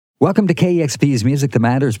Welcome to KEXP's Music That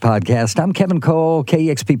Matters podcast. I'm Kevin Cole,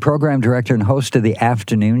 KEXP program director and host of the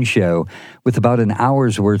afternoon show, with about an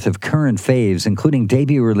hour's worth of current faves, including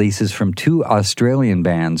debut releases from two Australian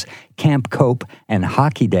bands, Camp Cope and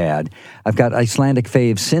Hockey Dad. I've got Icelandic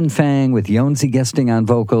fave Sin Fang with Jónsi guesting on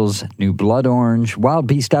vocals, new Blood Orange, Wild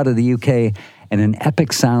Beast out of the UK, and an epic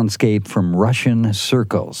soundscape from Russian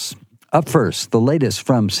Circles. Up first, the latest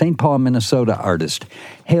from St. Paul, Minnesota artist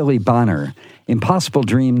Haley Bonner. Impossible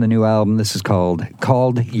Dream, the new album. This is called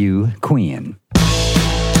You Queen.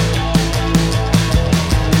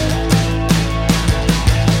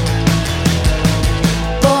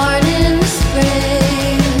 Born in the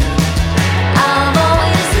spring, I've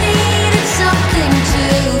always needed something to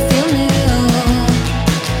feel new.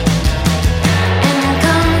 And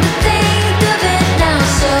come to think of it now,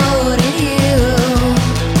 so did you.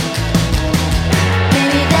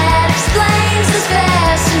 Maybe that explains this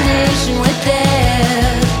fascination with it.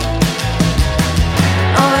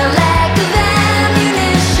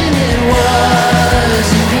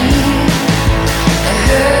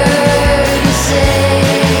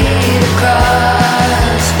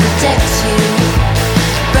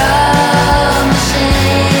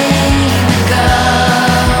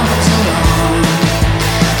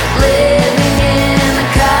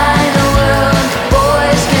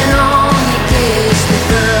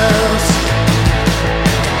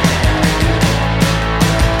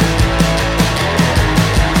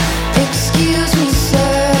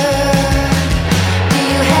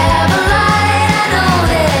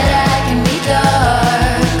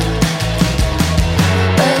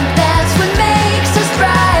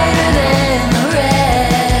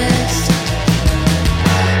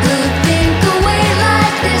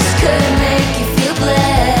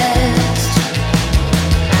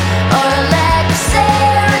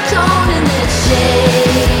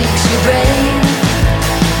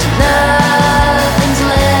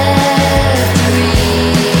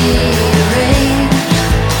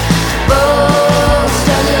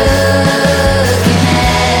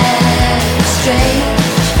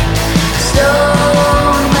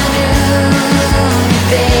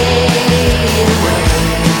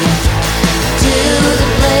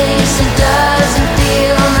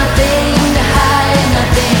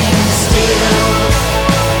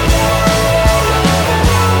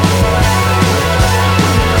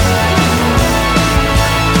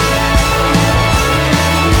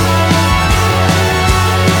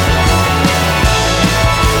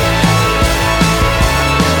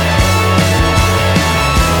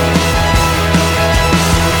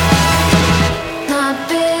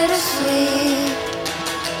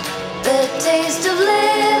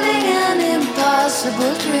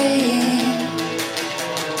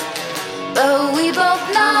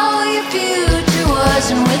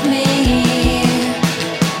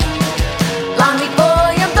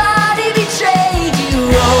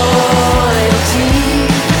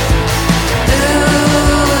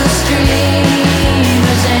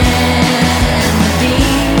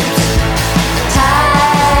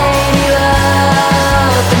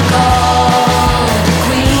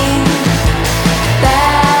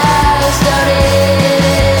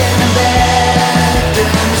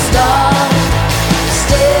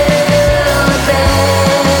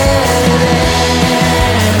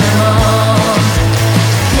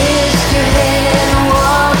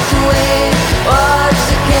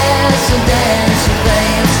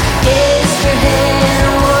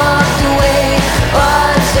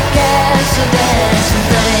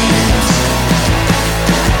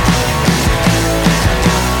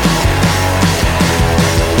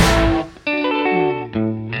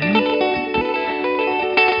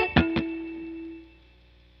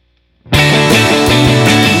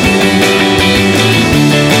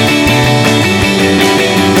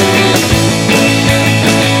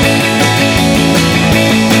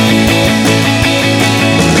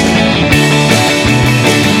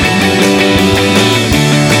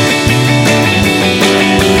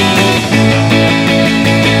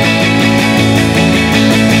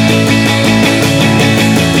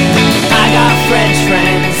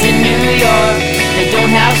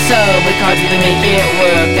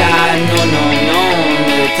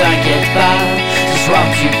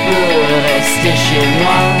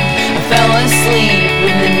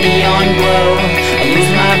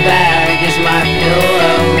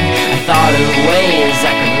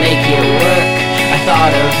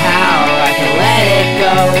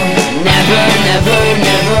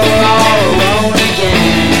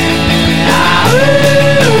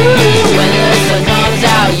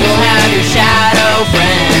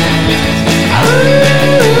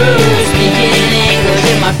 Speaking English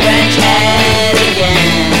in my French head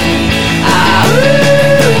again.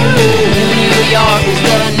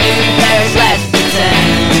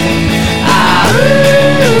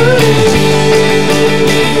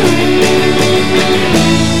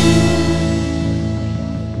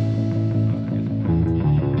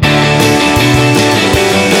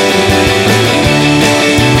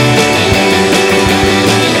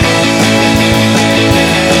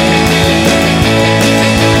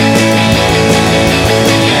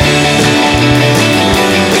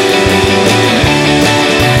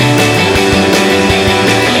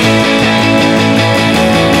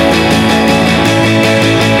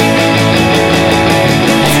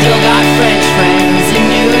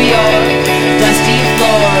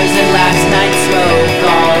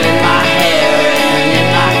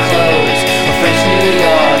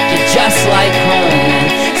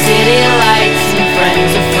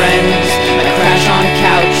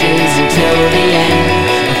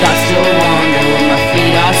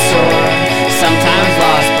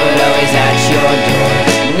 always at your door.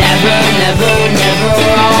 Never, never, never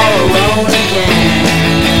all alone again.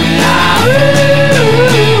 Ah,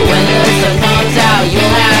 ooh, when the sun comes out,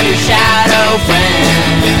 you'll have your shadow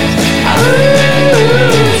friends. Ah,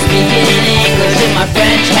 ooh, speaking English in my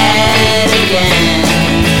French head again.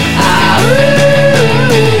 Ah, ooh,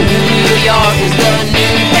 New York is the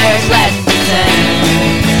new Paris, let's pretend.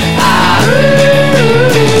 Ah, ooh.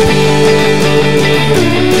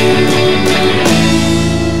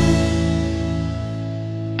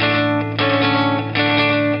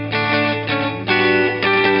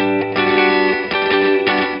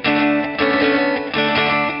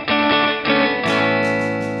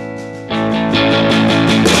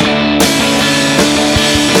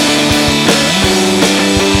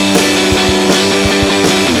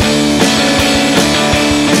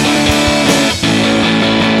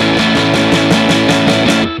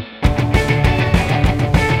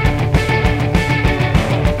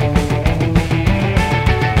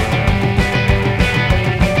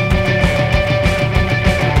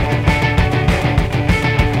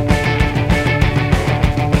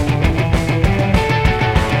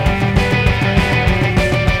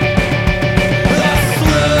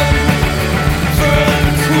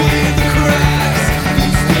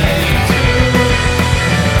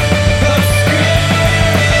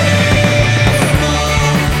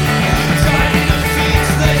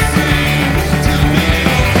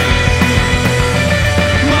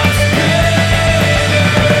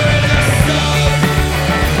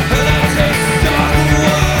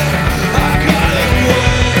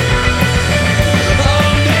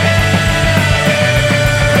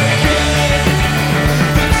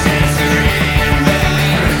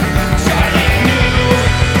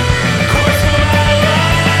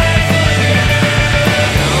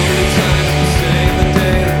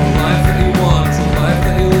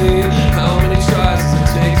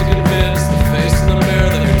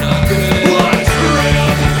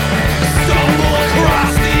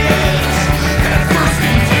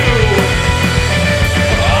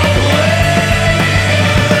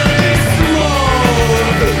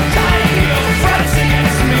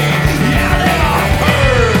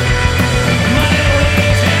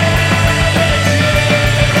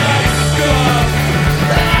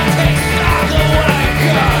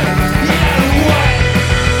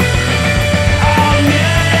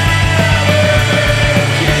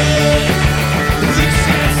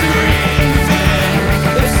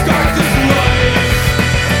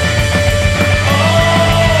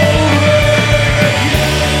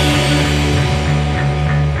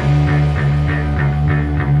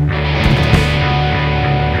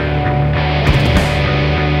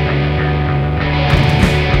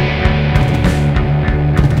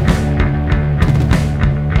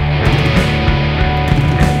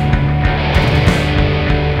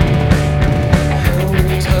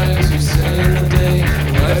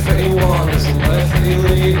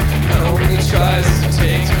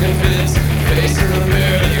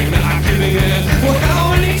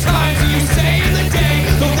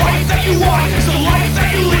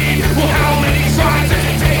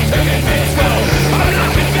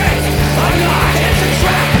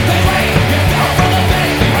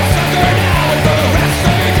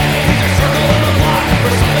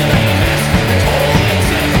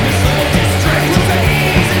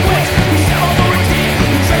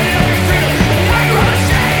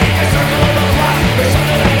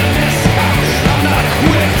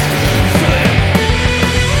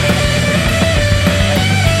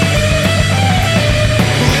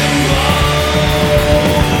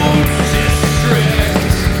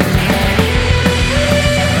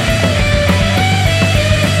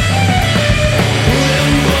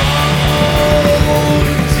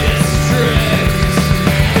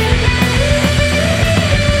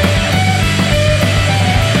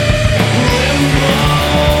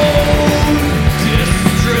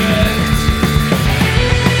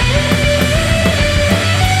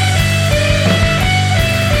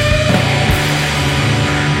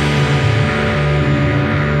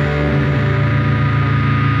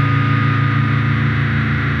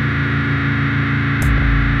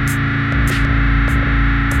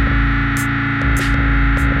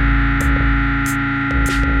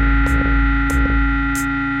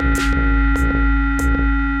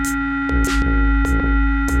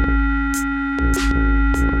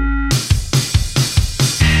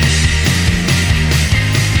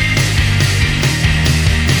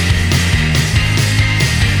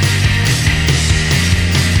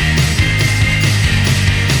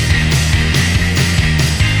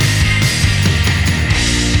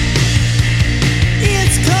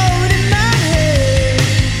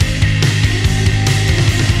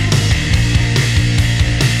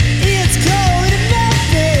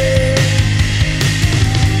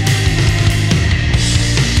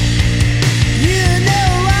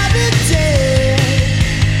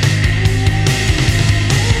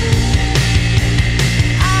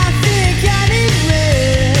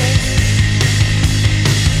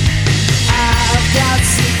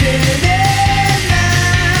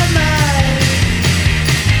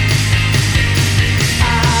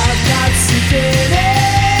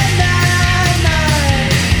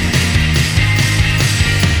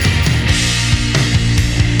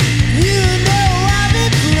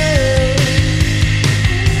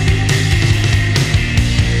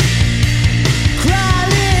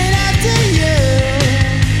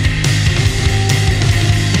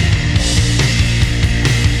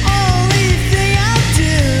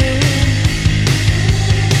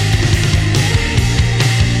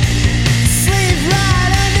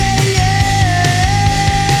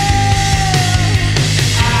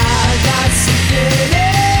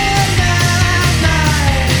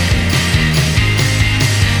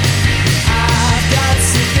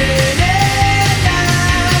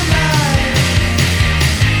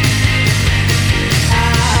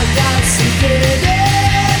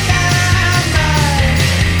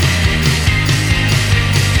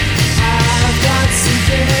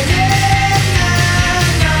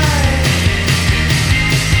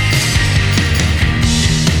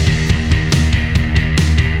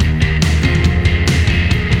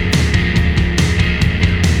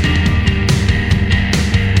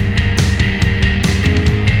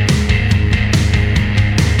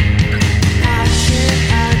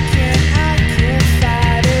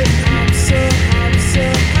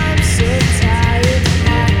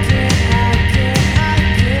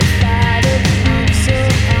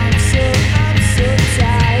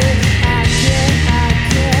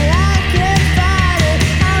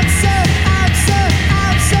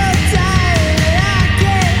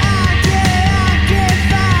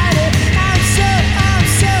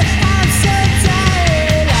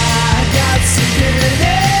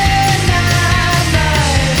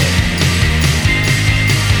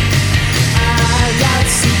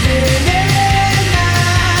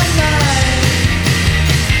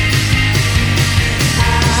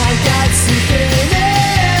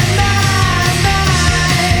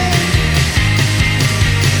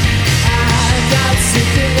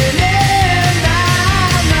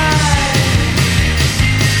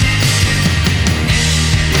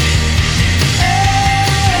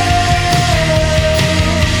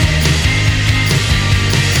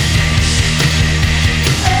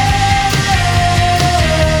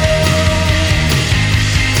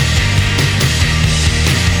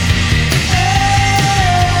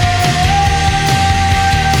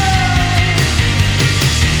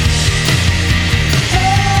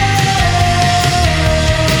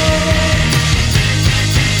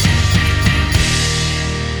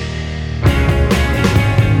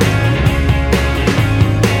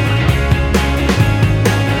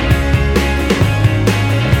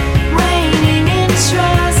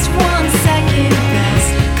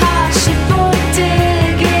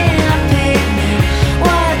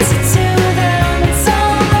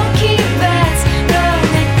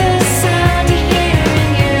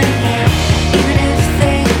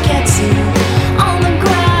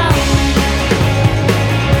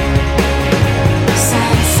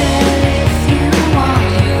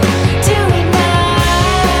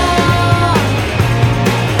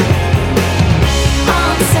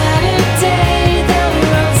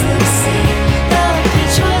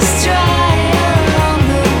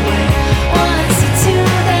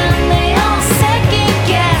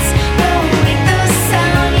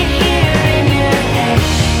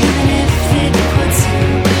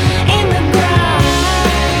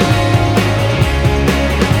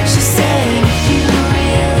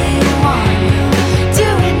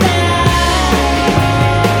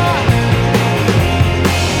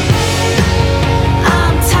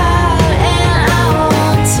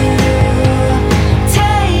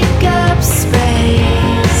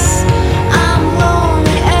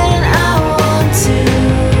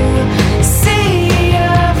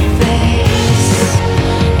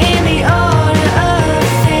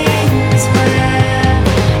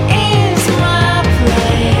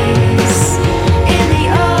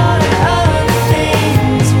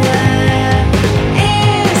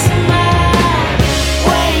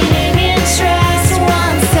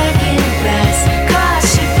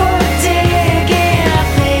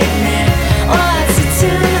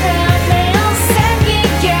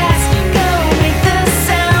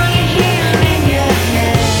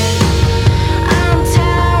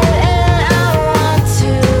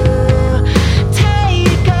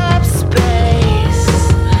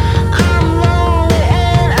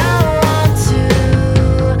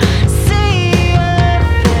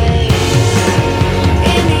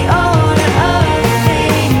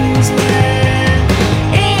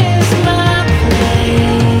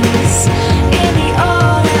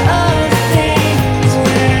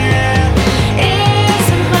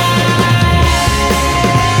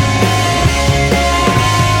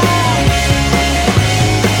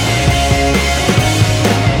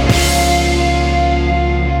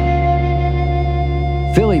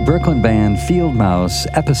 Brooklyn band Field Mouse.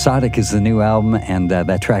 Episodic is the new album, and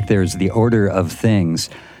that track there is The Order of Things.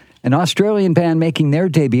 An Australian band making their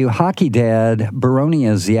debut, Hockey Dad.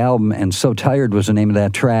 Baronia is the album, and So Tired was the name of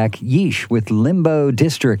that track. Yeesh with Limbo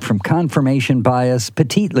District from Confirmation Bias.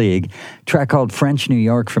 Petite League, track called French New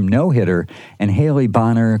York from No Hitter. And Haley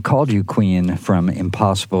Bonner, Called You Queen from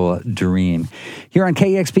Impossible Dream. Here on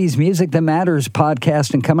KEXP's Music That Matters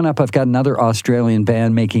podcast, and coming up, I've got another Australian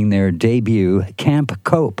band making their debut, Camp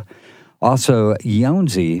Cope. Also,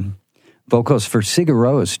 Yonesy. Vocals for Sigur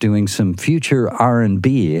Rós doing some future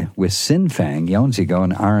R&B with Sinfang. Yonesy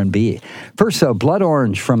going R&B. First, though, Blood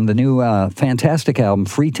Orange from the new fantastic album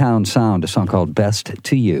Freetown Sound, a song called Best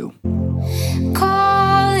to You.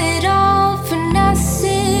 Call it all for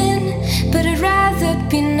nothing, but I'd rather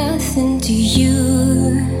be nothing to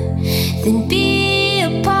you than be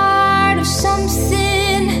a part of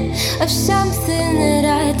something that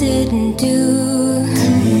I didn't do.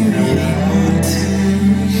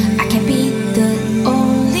 I can't be the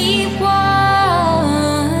only one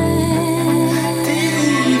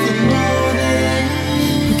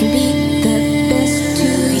who can be the best to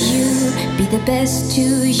you, be the best to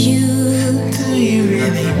you. Do you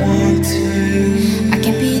really want to? I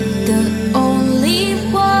can't be the only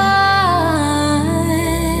one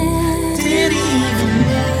Did you even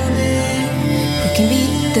know who can be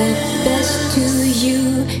the best to you,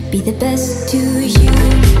 be the best to you.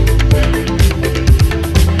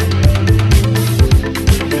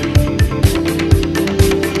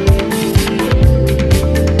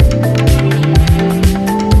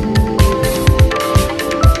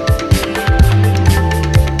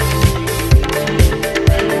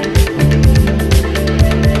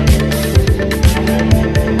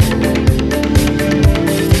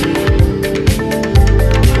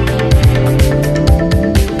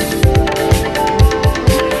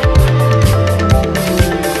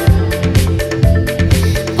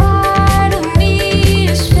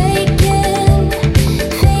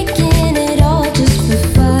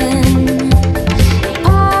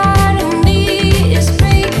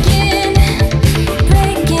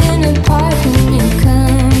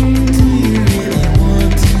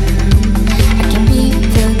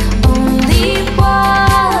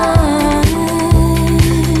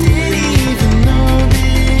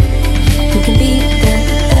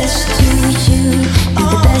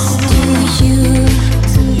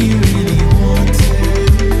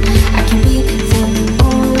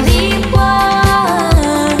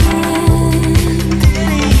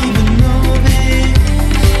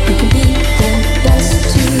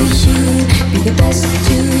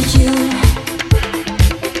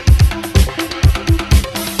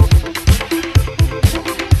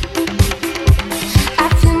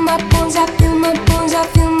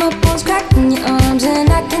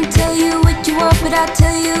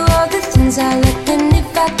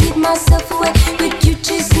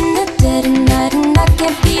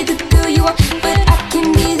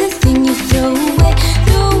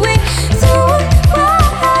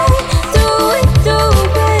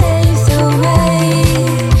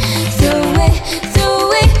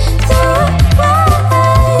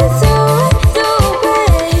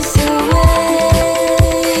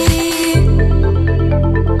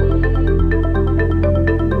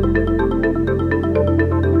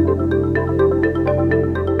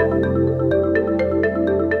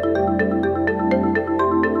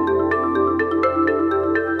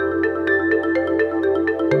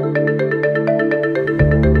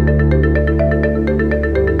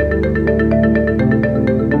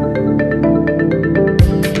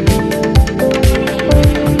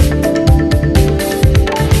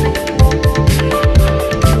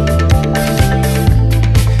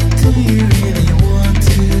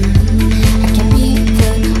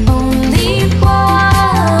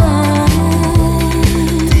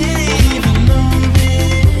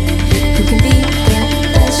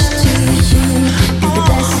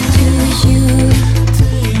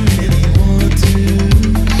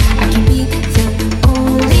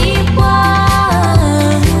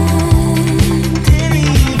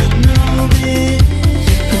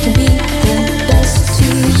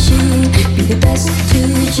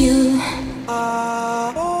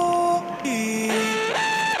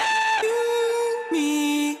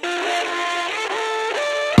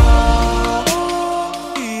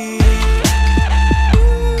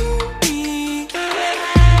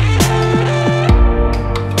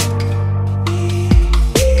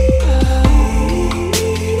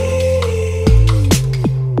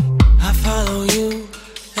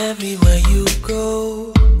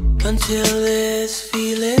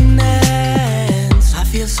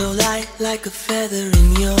 feel so light, like a feather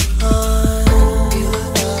in your arm.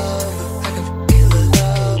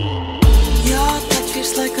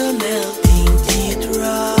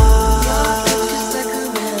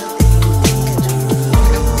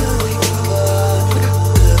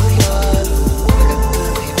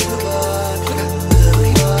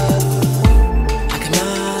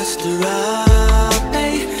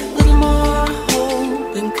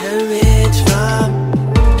 courage from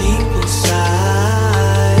deep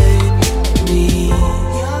inside me.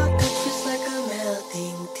 Your touch is like a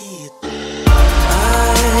melting teeth. I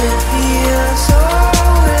feel so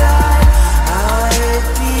alive. I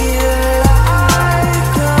feel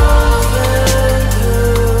like overdue.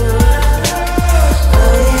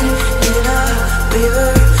 Floating in a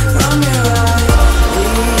river from your eyes. We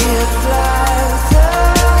fly the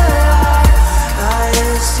light. I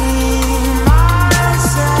see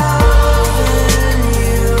myself in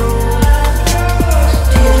you.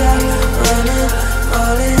 Teardrop running,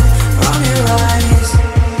 falling from your eyes.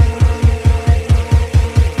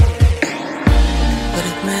 But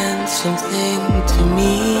it meant something to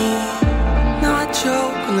me. Now I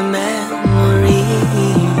choke on the memory.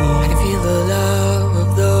 I can feel the love of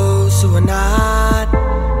those who are not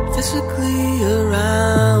physically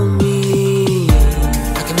around me.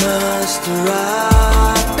 I can muster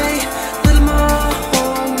up a little more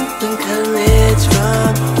hope and courage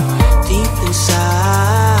from deep inside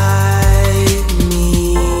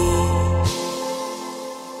me.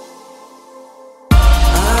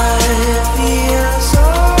 I feel so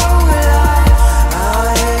alive. I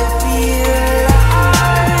feel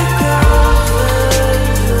like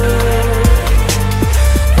overdue.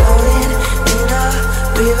 Floating in a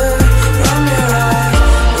river from your eyes.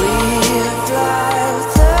 We fly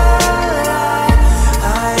the light.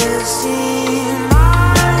 I see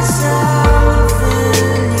myself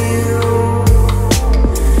in you.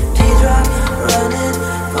 Teardrop running,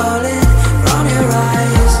 falling from your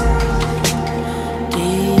eyes.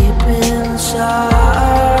 Deep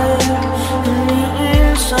inside, it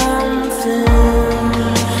means something.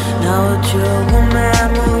 Now a troubled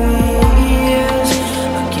memories.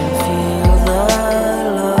 I can feel the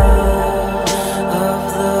love of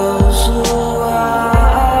those who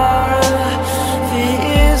are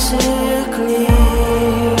physically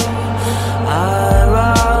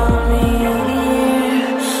around me.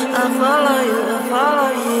 I follow you, I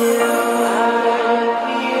follow you. I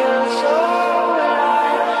feel so alive.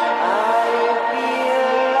 I feel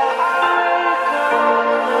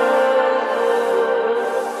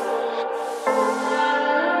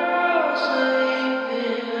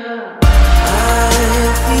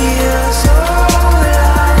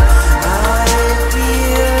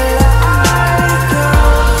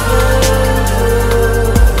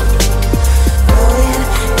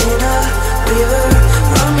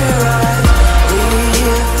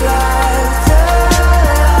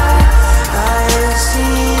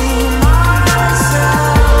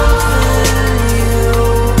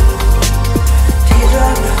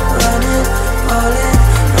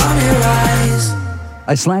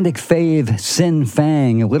Icelandic fave Sin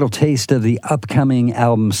Fang, a little taste of the upcoming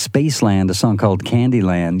album Spaceland, a song called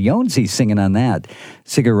Candyland. Jónsi singing on that.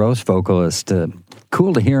 Sigur Rós vocalist.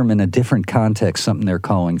 Cool to hear him in a different context, something they're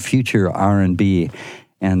calling future R&B.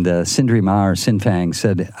 And Sindri Mar, Sin Fang,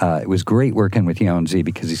 said it was great working with Jónsi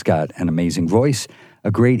because he's got an amazing voice,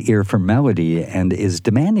 a great ear for melody, and is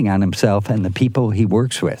demanding on himself and the people he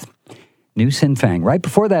works with. New Sin Fang. Right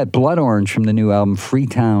before that, Blood Orange from the new album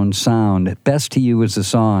Freetown Sound. Best to You is the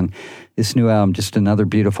song. This new album, just another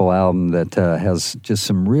beautiful album that has just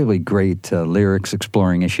some really great lyrics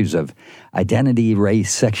exploring issues of identity,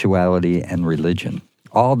 race, sexuality, and religion.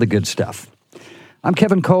 All the good stuff. I'm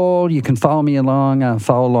Kevin Cole. You can follow along on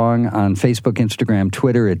Facebook, Instagram,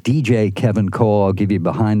 Twitter at DJ Kevin Cole. I'll give you a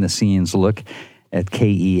behind-the-scenes look at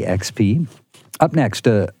KEXP. Up next,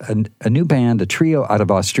 a new band, a trio out of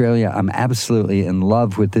Australia. I'm absolutely in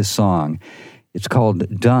love with this song. It's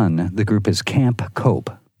called Done. The group is Camp Cope.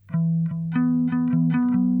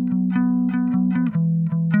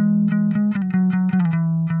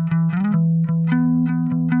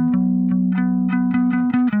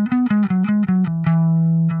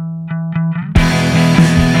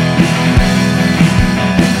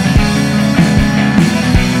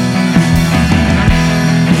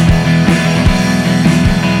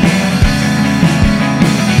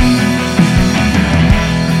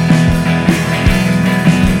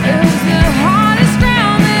 It was the hardest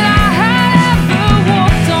ground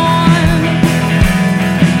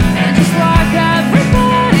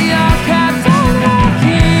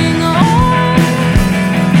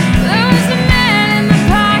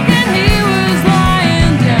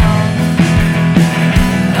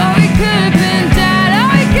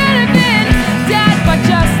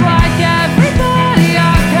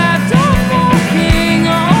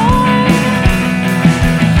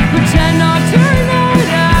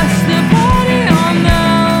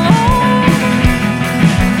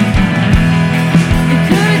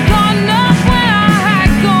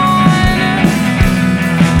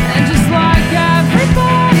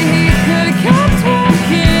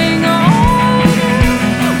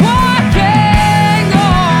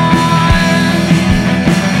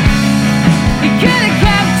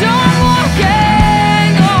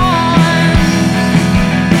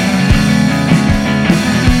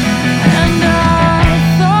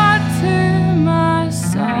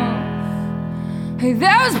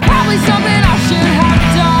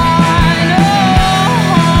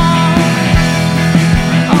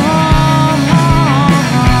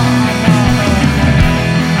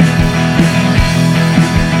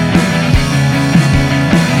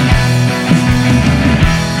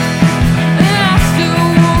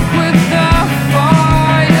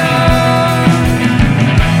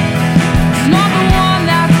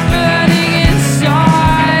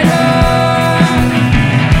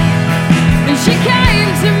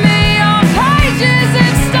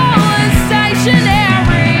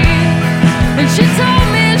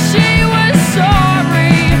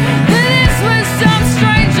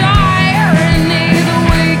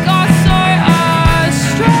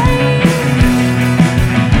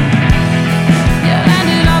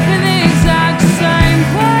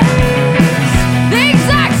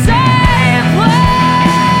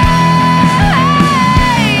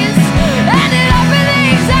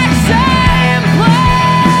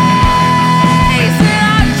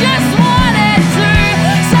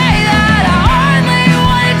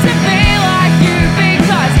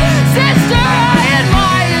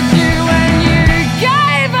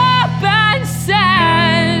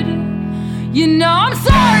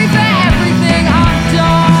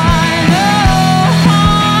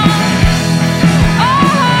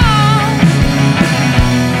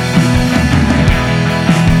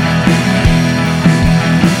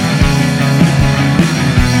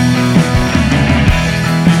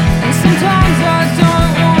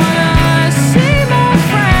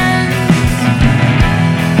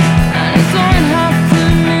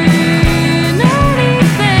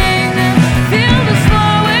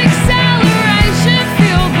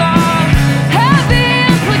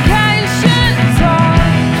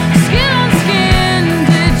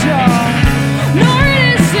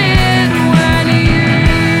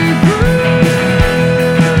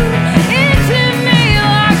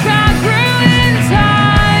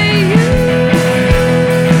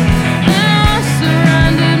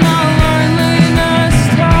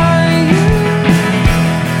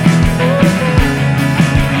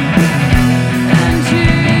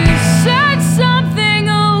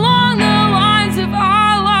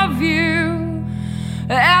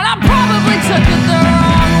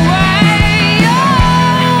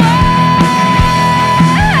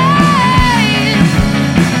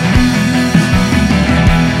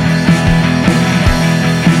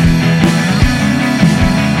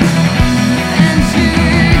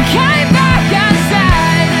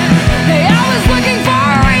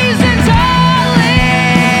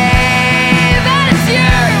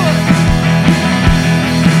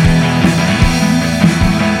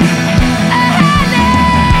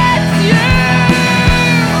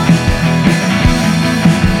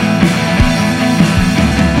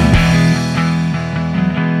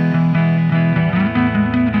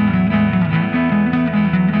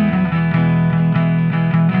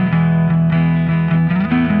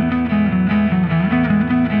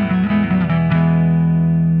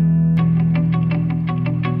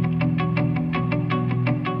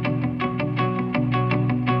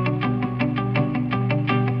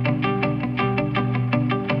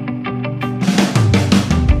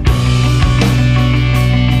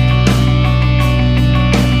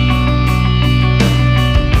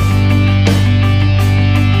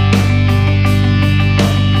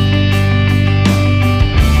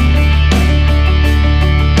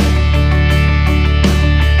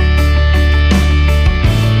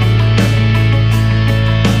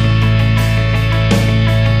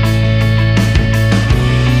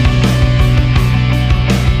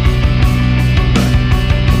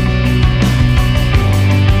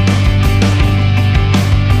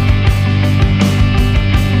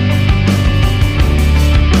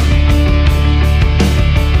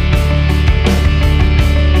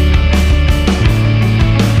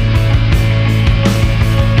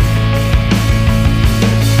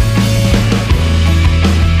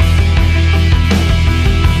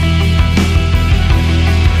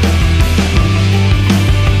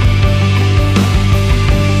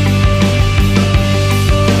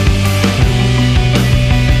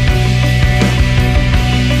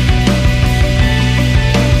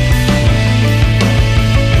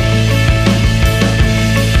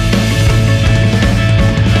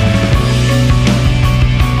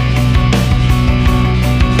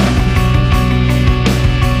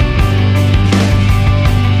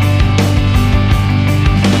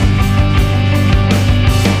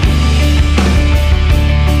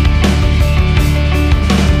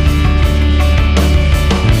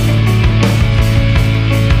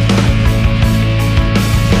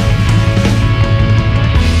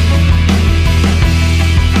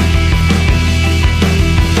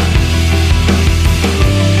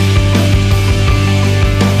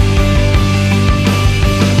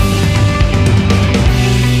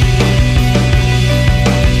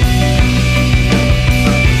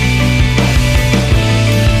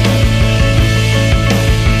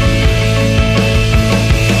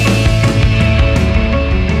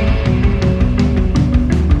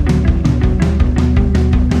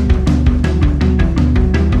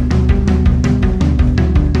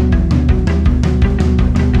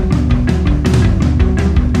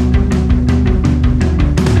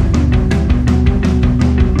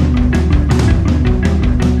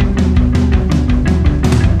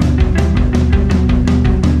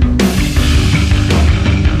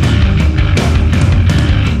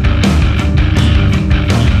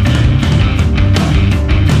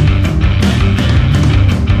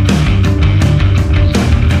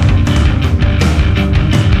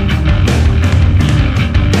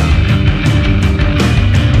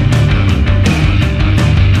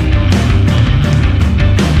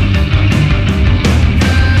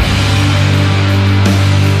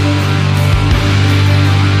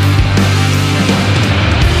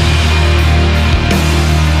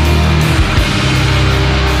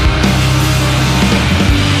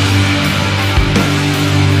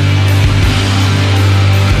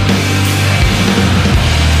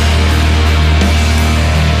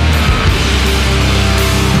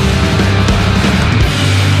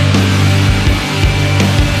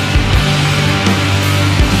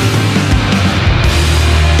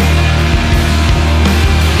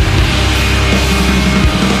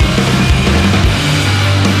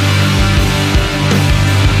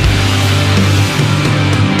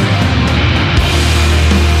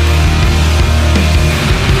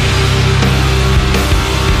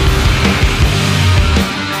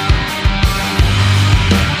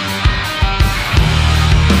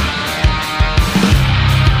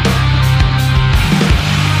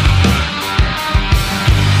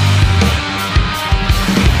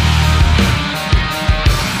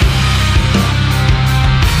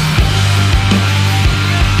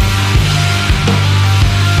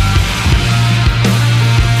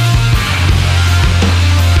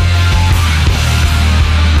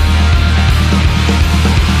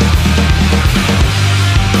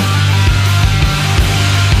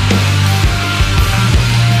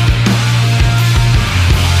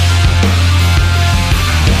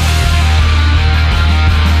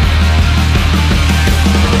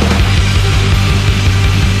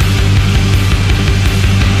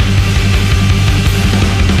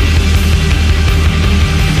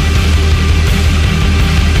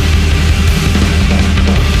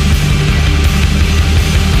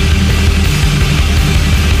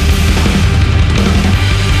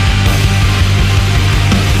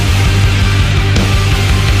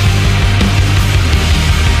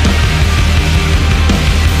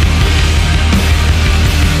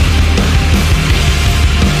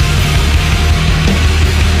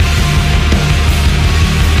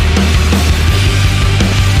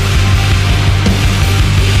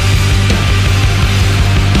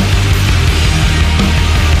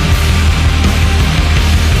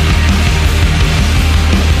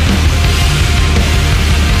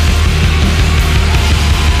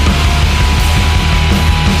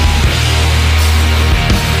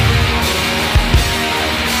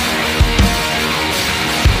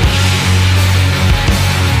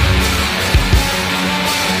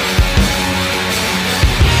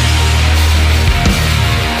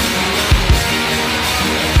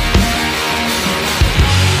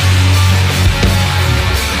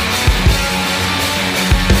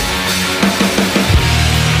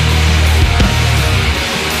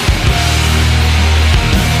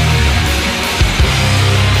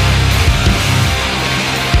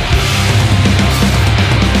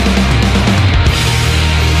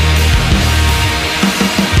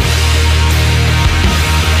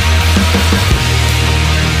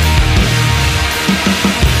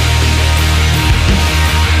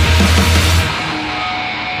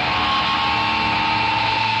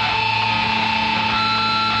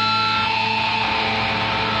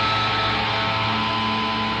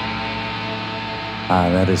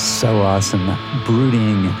That is so awesome.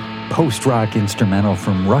 Brooding post-rock instrumental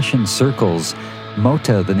from Russian Circles.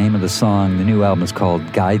 Mota, the name of the song. The new album is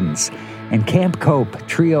called Guidance. And Camp Cope,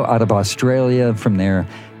 trio out of Australia, from their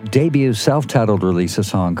debut self-titled release, a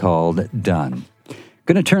song called Done.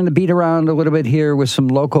 Going to turn the beat around a little bit here with some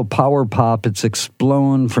local power pop. It's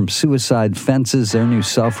Explone from Suicide Fences, their new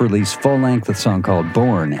self-release full-length, a song called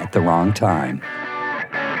Born at the Wrong Time.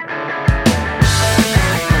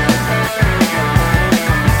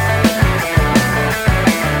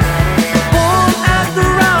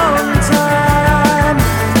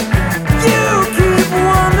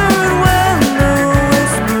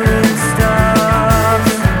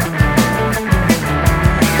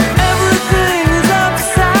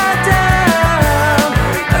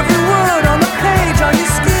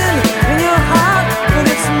 Skin in your heart, but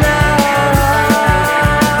it's not.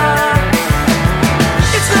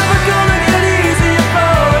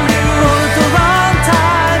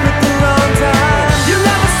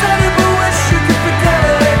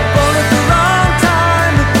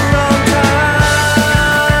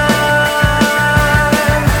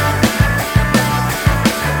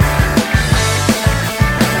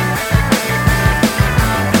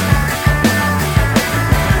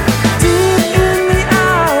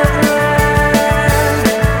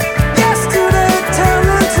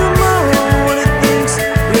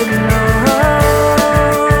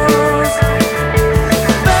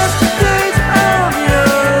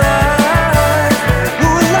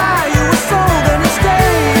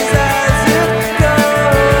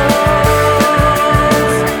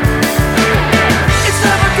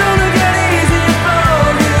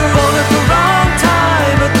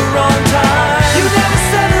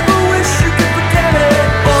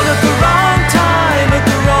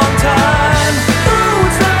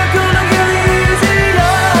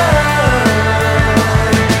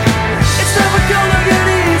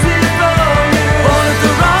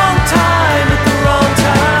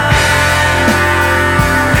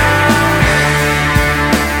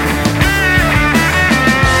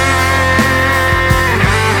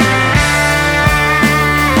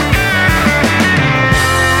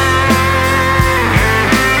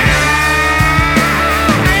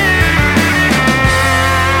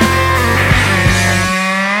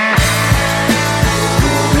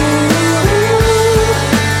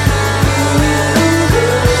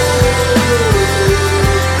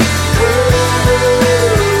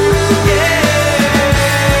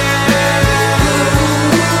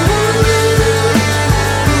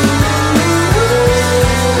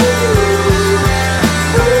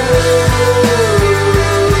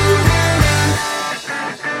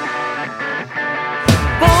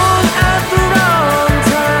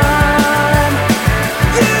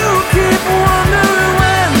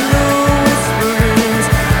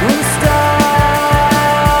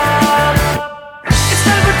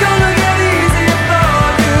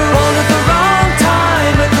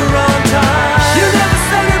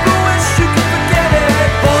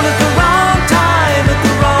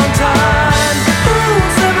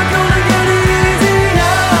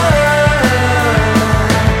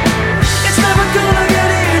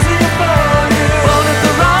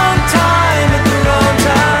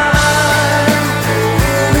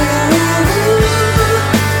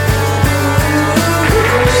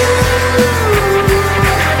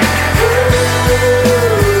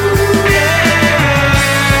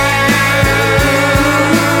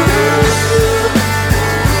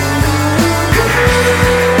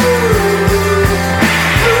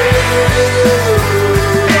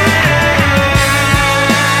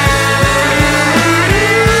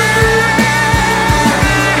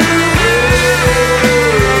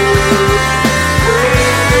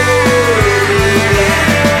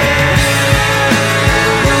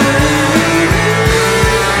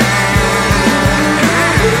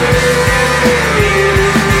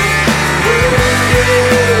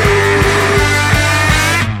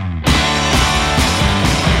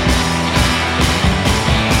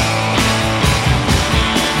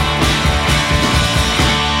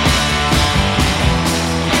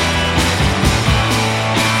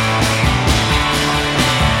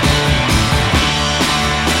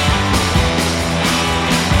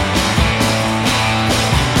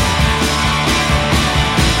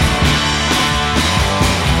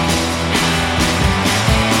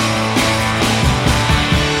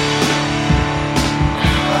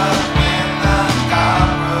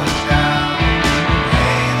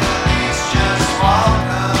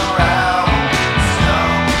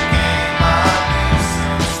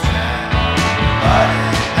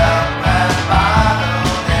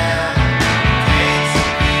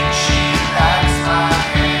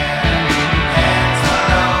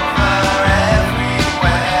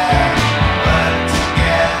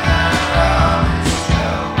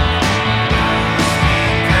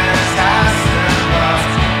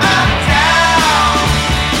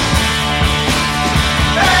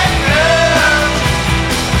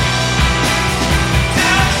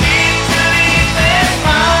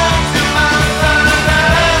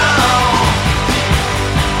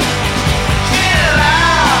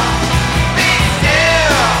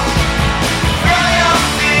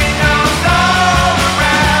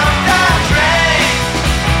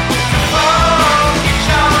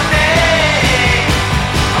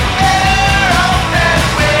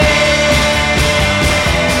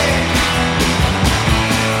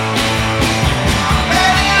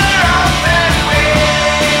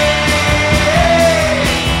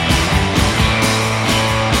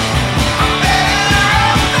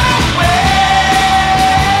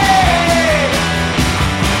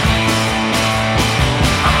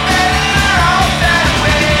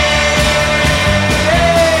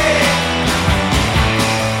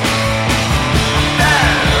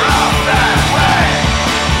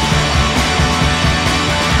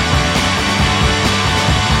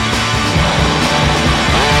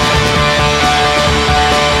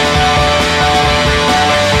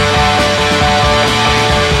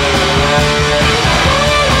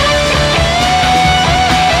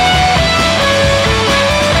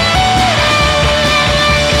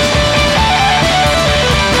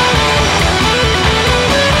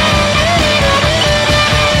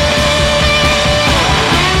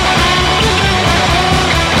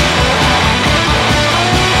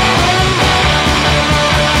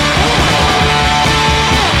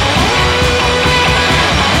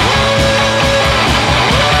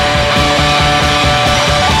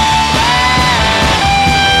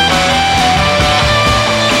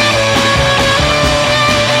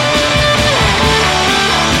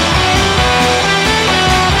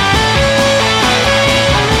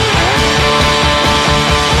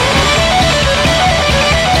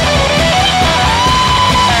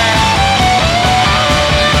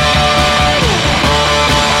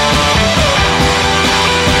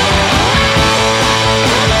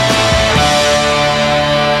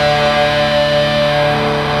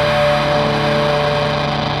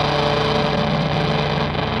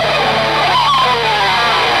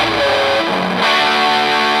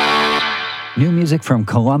 New music from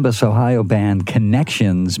Columbus, Ohio band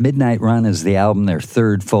Connections. Midnight Run is the album, their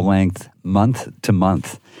third full-length, Month to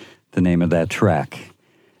Month, the name of that track.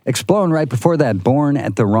 Exploding right before that, Born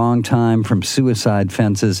at the Wrong Time from Suicide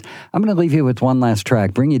Fences. I'm going to leave you with one last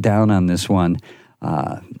track, bring you down on this one.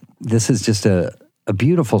 This is just a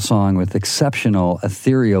beautiful song with exceptional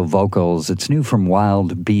ethereal vocals. It's new from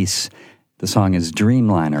Wild Beasts. The song is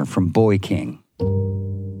Dreamliner from Boy King.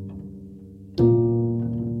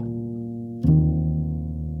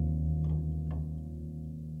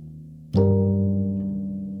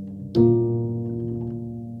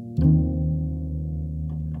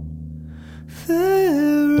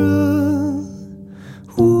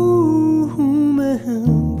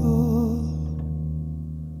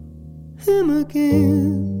 Him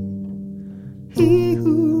again, he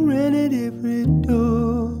who ran at every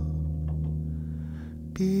door,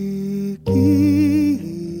 begin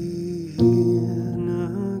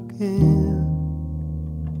again,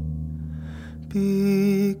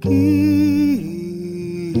 begin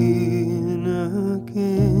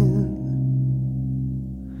again.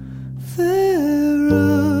 Pharaoh,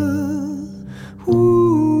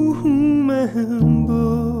 whom I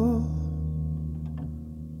humble,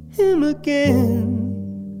 him again.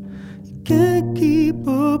 You can't keep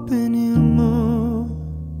up anymore.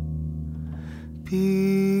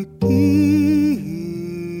 Begin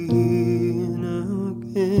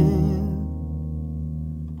again.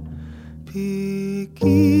 Begin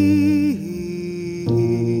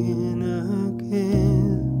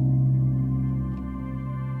again.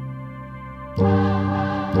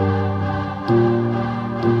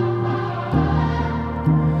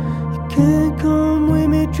 You can't come with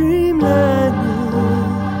me, dreamliner.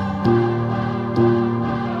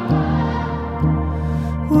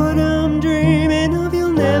 What I'm dreaming of,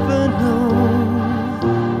 you'll never know.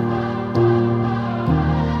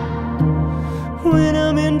 When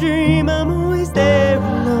I'm in dream, I'm always there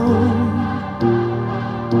alone.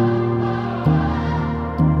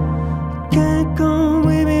 You can't come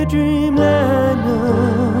with me, dreamliner.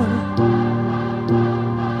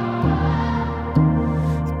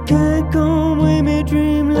 You can't come with me,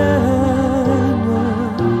 dreamliner.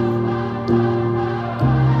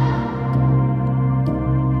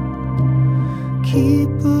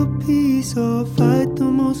 Keep a peace or fight the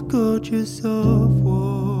most gorgeous of wars.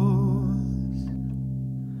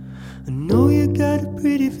 I know you got a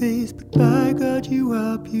pretty face, but by God you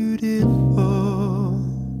are beautiful.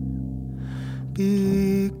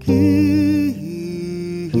 Begin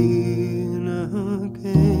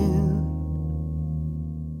again.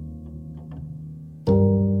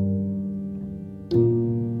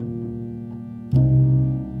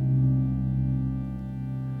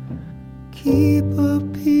 Keep a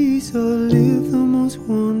peace or live the most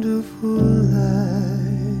wonderful life.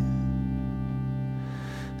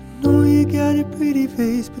 I know you got a pretty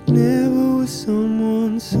face, but never was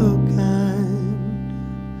someone so kind.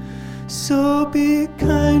 So be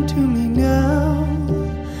kind to me now.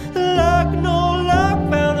 Like no luck,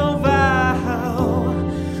 found no vow.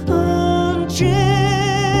 Unchained.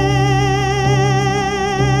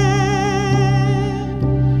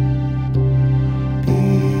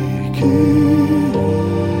 Begin.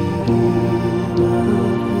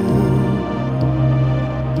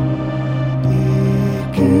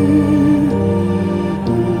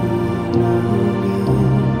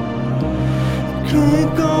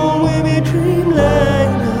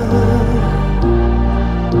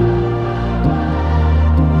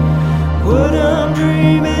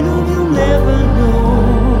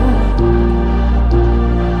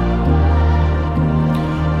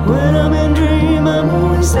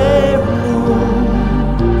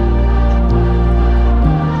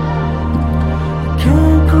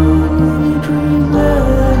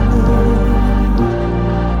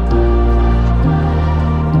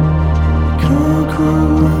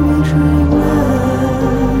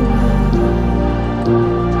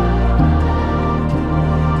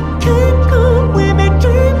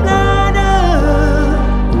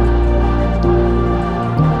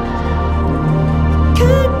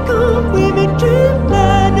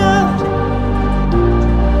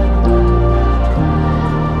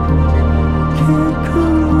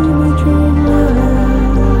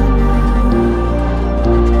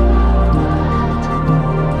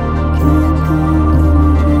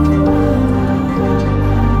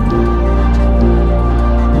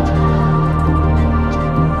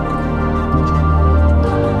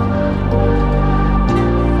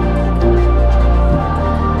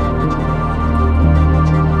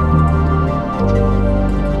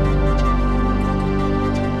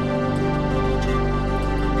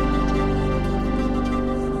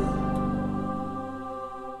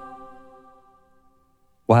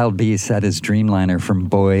 Wild Beasts, that is Dreamliner from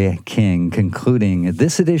Boy King, concluding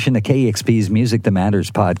this edition of KEXP's Music That Matters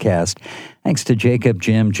podcast. Thanks to Jacob,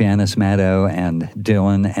 Jim, Janice, Maddo, and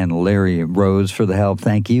Dylan, and Larry Rose for the help.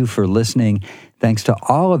 Thank you for listening. Thanks to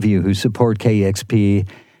all of you who support KEXP.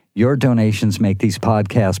 Your donations make these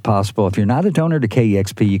podcasts possible. If you're not a donor to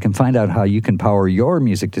KEXP, you can find out how you can power your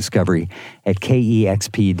music discovery at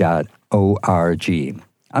KEXP.org.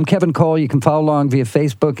 I'm Kevin Cole. You can follow along via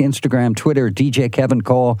Facebook, Instagram, Twitter, DJ Kevin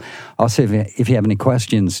Cole. Also, if you have any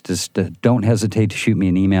questions, just don't hesitate to shoot me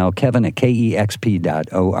an email,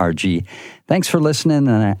 kevin@kexp.org. Thanks for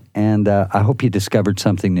listening, and I hope you discovered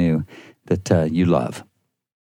something new that you love.